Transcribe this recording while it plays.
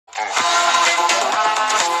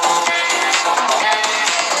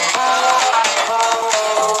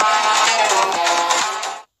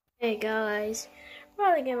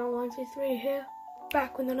Gamer123 here,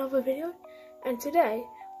 back with another video, and today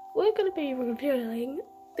we're going to be reviewing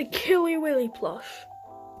the Willy plush.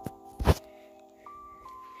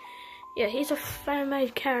 Yeah, he's a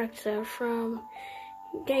fan-made character from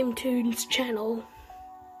GameToon's channel.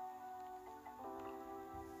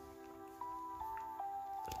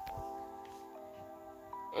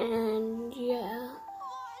 And yeah,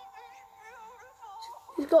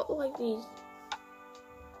 he's got like these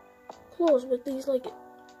claws with these, like,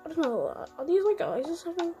 I don't know, are these like eyes or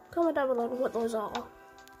something? Comment down below what those are.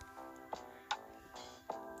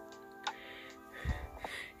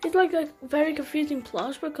 It's like a very confusing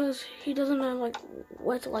plush because he doesn't know like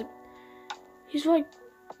where to, like, he's like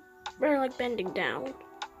very like bending down.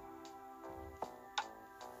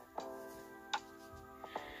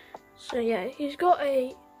 So yeah, he's got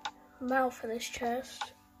a mouth in his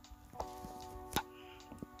chest.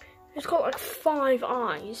 He's got like 5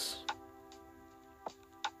 eyes.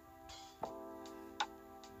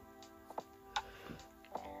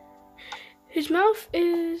 His mouth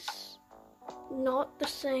is not the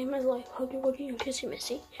same as like Huggy Wuggy and Kissy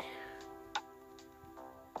Missy.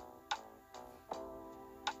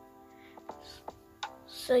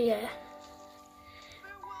 So yeah,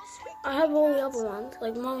 I have all the other ones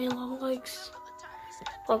like Mommy Longlegs,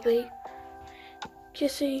 Poppy,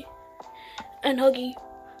 Kissy, and Huggy.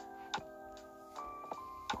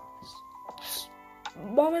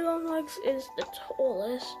 Mommy Longlegs is the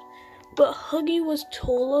tallest, but Huggy was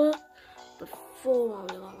taller before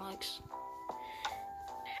Mommy Longlegs.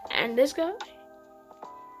 And this guy,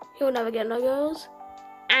 he'll never get no girls,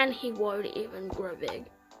 and he won't even grow big.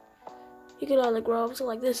 He could only grow up to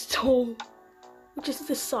like this tall, which is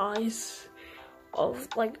the size of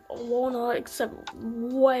like a walnut, except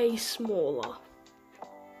way smaller.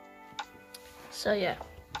 So yeah,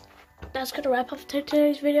 that's gonna wrap up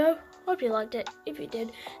today's video. Hope you liked it. If you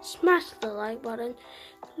did, smash the like button,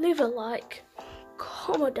 leave a like,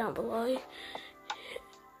 comment down below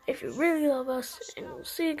if you really love us, and we'll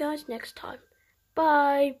see you guys next time.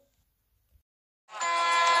 Bye.